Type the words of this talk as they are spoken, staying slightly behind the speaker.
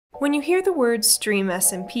When you hear the words Dream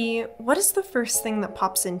SMP, what is the first thing that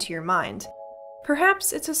pops into your mind?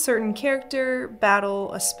 Perhaps it's a certain character,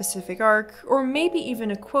 battle, a specific arc, or maybe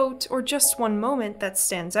even a quote or just one moment that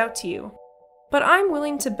stands out to you. But I'm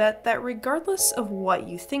willing to bet that regardless of what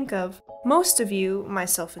you think of, most of you,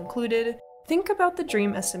 myself included, think about the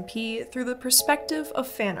Dream SMP through the perspective of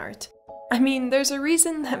fan art. I mean, there's a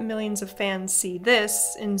reason that millions of fans see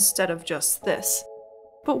this instead of just this.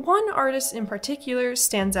 But one artist in particular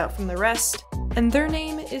stands out from the rest, and their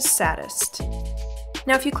name is SAD-ist.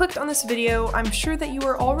 Now if you clicked on this video, I'm sure that you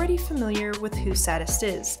are already familiar with who SAD-ist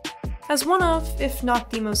is. As one of, if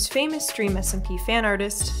not the most famous Dream SMP fan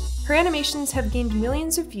artist, her animations have gained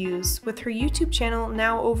millions of views, with her YouTube channel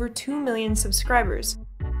now over 2 million subscribers.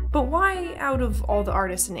 But why, out of all the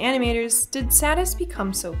artists and animators, did SAD-ist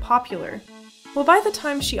become so popular? Well, by the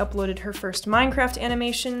time she uploaded her first Minecraft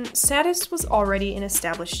animation, SAD-ist was already an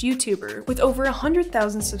established YouTuber, with over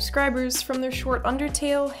 100,000 subscribers from their short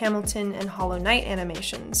Undertale, Hamilton, and Hollow Knight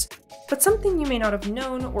animations. But something you may not have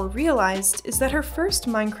known or realized is that her first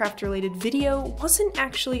Minecraft-related video wasn't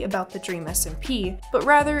actually about the Dream SMP, but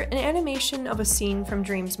rather an animation of a scene from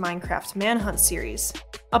Dream's Minecraft Manhunt series.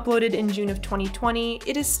 Uploaded in June of 2020,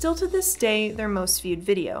 it is still to this day their most viewed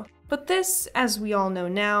video. But this, as we all know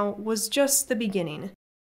now, was just the beginning.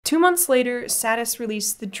 2 months later, SAD-ist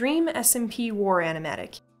released the Dream SMP War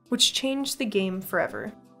animatic, which changed the game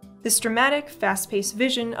forever. This dramatic, fast-paced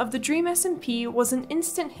vision of the Dream SMP was an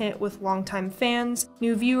instant hit with longtime fans,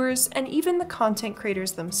 new viewers, and even the content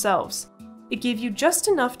creators themselves. It gave you just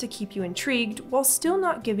enough to keep you intrigued while still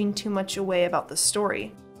not giving too much away about the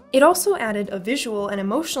story. It also added a visual and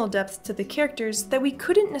emotional depth to the characters that we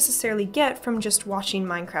couldn't necessarily get from just watching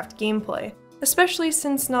Minecraft gameplay, especially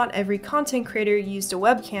since not every content creator used a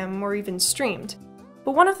webcam or even streamed.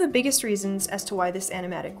 But one of the biggest reasons as to why this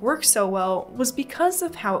animatic worked so well was because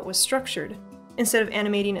of how it was structured. Instead of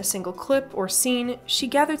animating a single clip or scene, she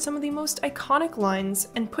gathered some of the most iconic lines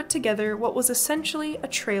and put together what was essentially a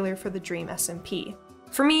trailer for the Dream SMP.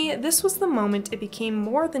 For me, this was the moment it became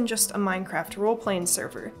more than just a Minecraft role-playing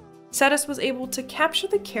server. SAD-ist was able to capture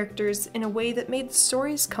the characters in a way that made the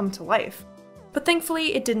stories come to life. But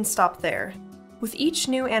thankfully, it didn't stop there. With each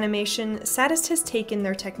new animation, SAD-ist has taken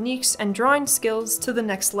their techniques and drawing skills to the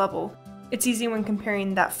next level. It's easy when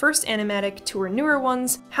comparing that first animatic to her newer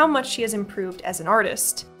ones how much she has improved as an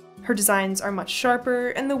artist. Her designs are much sharper,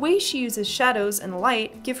 and the way she uses shadows and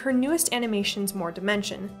light give her newest animations more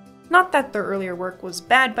dimension. Not that their earlier work was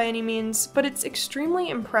bad by any means, but it's extremely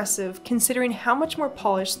impressive considering how much more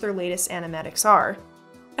polished their latest animatics are.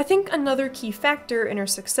 I think another key factor in her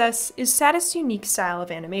success is SAD-ist's unique style of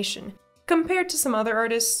animation. Compared to some other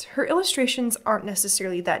artists, her illustrations aren't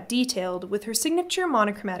necessarily that detailed, with her signature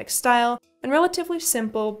monochromatic style and relatively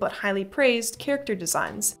simple but highly praised character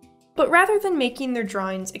designs. But rather than making their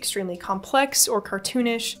drawings extremely complex or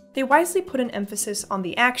cartoonish, they wisely put an emphasis on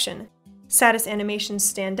the action. SAD-ist animations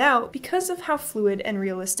stand out because of how fluid and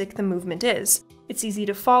realistic the movement is. It's easy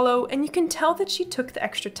to follow, and you can tell that she took the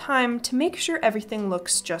extra time to make sure everything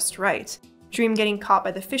looks just right. Dream getting caught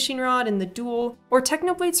by the fishing rod in the duel, or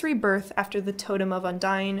Technoblade's rebirth after the Totem of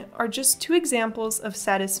Undying are just two examples of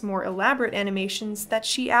SAD-ist's more elaborate animations that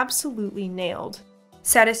she absolutely nailed.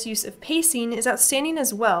 SAD-ist's use of pacing is outstanding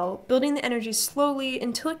as well, building the energy slowly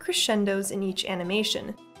until it crescendos in each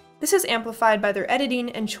animation. This is amplified by their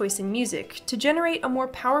editing and choice in music to generate a more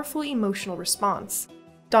powerful emotional response.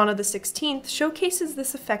 Dawn of the 16th showcases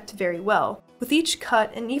this effect very well, with each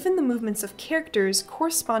cut and even the movements of characters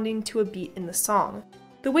corresponding to a beat in the song.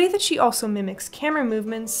 The way that she also mimics camera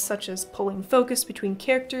movements, such as pulling focus between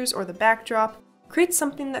characters or the backdrop, creates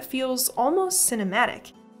something that feels almost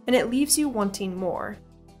cinematic, and it leaves you wanting more.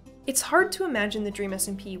 It's hard to imagine the Dream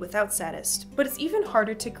SMP without SAD-ist, but it's even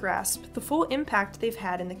harder to grasp the full impact they've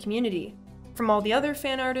had in the community. From all the other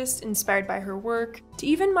fan artists inspired by her work, to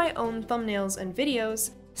even my own thumbnails and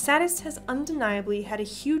videos, SAD-ist has undeniably had a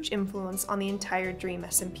huge influence on the entire Dream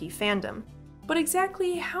SMP fandom. But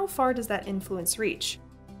exactly how far does that influence reach?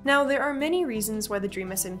 Now, there are many reasons why the Dream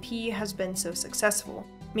SMP has been so successful,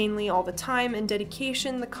 mainly all the time and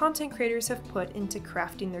dedication the content creators have put into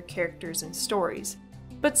crafting their characters and stories.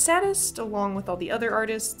 But SAD-ist, along with all the other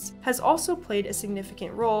artists, has also played a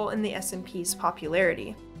significant role in the SMP's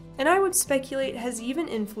popularity, and I would speculate has even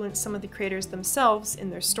influenced some of the creators themselves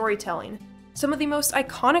in their storytelling. Some of the most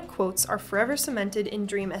iconic quotes are forever cemented in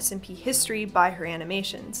Dream SMP history by her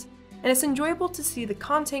animations, and it's enjoyable to see the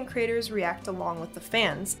content creators react along with the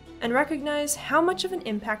fans, and recognize how much of an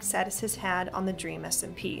impact SAD-ist has had on the Dream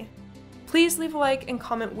SMP. Please leave a like and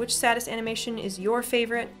comment which SAD-ist animation is your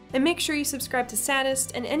favorite, and make sure you subscribe to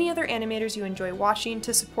SAD-ist and any other animators you enjoy watching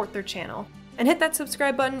to support their channel. And hit that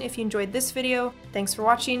subscribe button if you enjoyed this video. Thanks for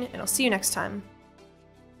watching, and I'll see you next time.